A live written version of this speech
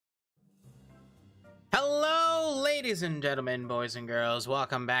Hello, ladies and gentlemen, boys and girls.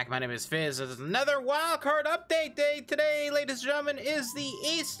 Welcome back. My name is Fizz. This is another wildcard update day. Today, ladies and gentlemen, is the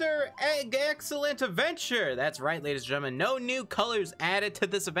Easter Eggcellent Adventure. That's right, ladies and gentlemen. No new colors added to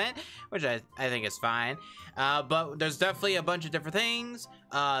this event, which I think is fine. But there's definitely a bunch of different things.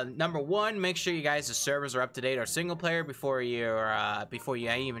 Number one, make sure you guys' the servers are up to date or single player before you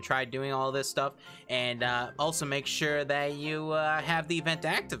even try doing all this stuff. And also make sure that you have the event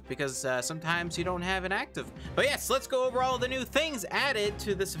active, because sometimes you don't have it active. But yes, let's go over all the new things added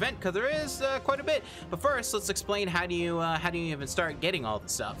to this event, because there is quite a bit. But first, let's explain how do you even start getting all the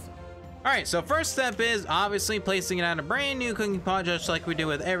stuff. Alright, so first step is obviously placing it on a brand new cooking pot, just like we do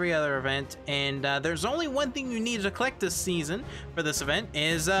with every other event. And there's only one thing you need to collect this season for this event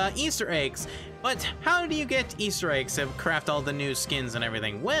is Easter eggs. But how do you get Easter eggs to craft all the new skins and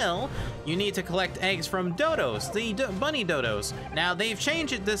everything? Well, you need to collect eggs from Dodos, the bunny Dodos. Now, they've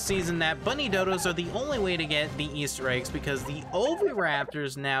changed it this season that bunny Dodos are the only way to get the Easter eggs, because the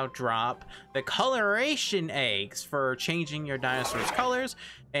Oviraptors now drop the coloration eggs for changing your dinosaur's colors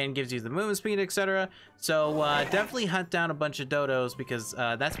and gives you the movement speed, etc. So definitely hunt down a bunch of Dodos, because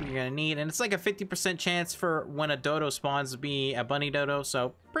that's what you're gonna need. And it's like a 50% chance for when a Dodo spawns to be a bunny Dodo,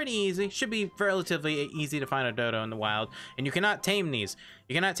 so pretty easy. Should be relatively easy to find a Dodo in the wild. And you cannot tame these.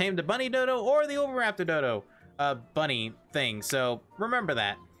 You cannot tame the bunny Dodo or the Oviraptor Dodo bunny thing, so remember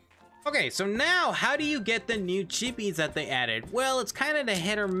that. Okay, so now how do you get the new chibis that they added? Well, it's kind of a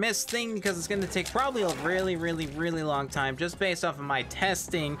hit or miss thing, because it's going to take probably a really long time, just based off of my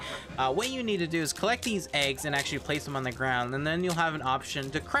testing. What you need to do is collect these eggs and actually place them on the ground, and then you'll have an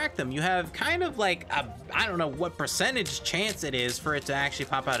option to crack them. You have kind of like I don't know what percentage chance it is for it to actually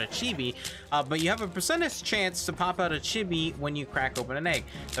pop out a chibi, but you have a percentage chance to pop out a chibi when you crack open an egg.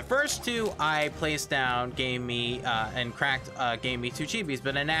 The first two I placed down gave me and cracked gave me 2 chibis,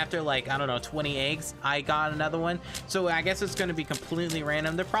 but then after like, I don't know, 20 eggs, I got another one. So I guess it's going to be completely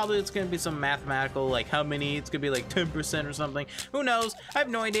random. It's going to be some mathematical, like how many, it's going to be like 10% or something. Who knows? I have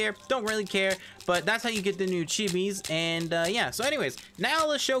no idea. Don't really care. But that's how you get the new chibis. And yeah, so anyways, now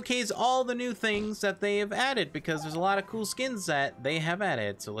let's showcase all the new things that they have added, because there's a lot of cool skins that they have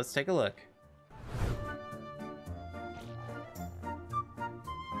added. So let's take a look.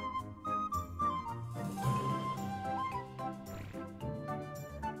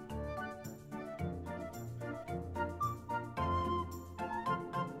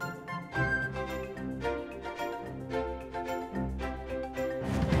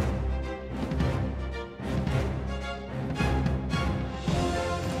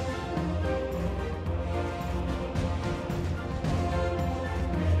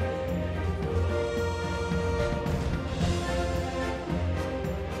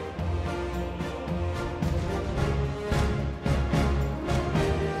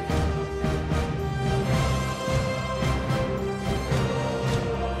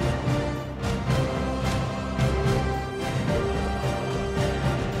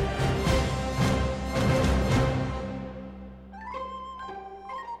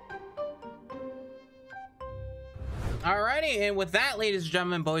 Alrighty, and with that, ladies and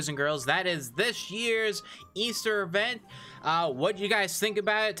gentlemen, boys and girls, that is this year's Easter event. What do you guys think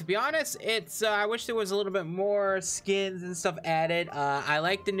about it? To be honest, it's I wish there was a little bit more skins and stuff added. I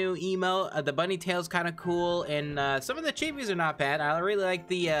like the new emote. The BunnyTail's kind of cool, and some of the chibis are not bad. I really like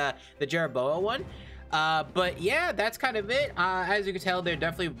the Chibi-Jerbunny one. But yeah, that's kind of it. As you can tell, they're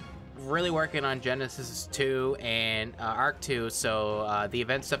definitely really working on Genesis 2 and ARK 2, so the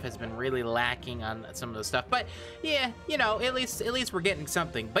event stuff has been really lacking on some of the stuff, but yeah, you know, at least we're getting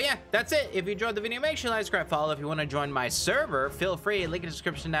something. But yeah, that's it. If you enjoyed the video, make sure you like, subscribe, follow. If you want to join my server, feel free, link in the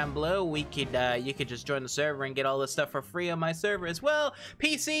description down below. You could just join the server and get all this stuff for free on my server as well,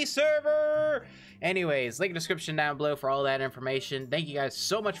 PC server. Anyways, link in the description down below for all that information. Thank you guys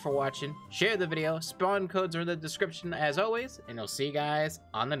so much for watching. Share the video. Spawn codes are in the description as always, and I'll see you guys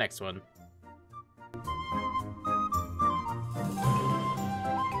on the next one.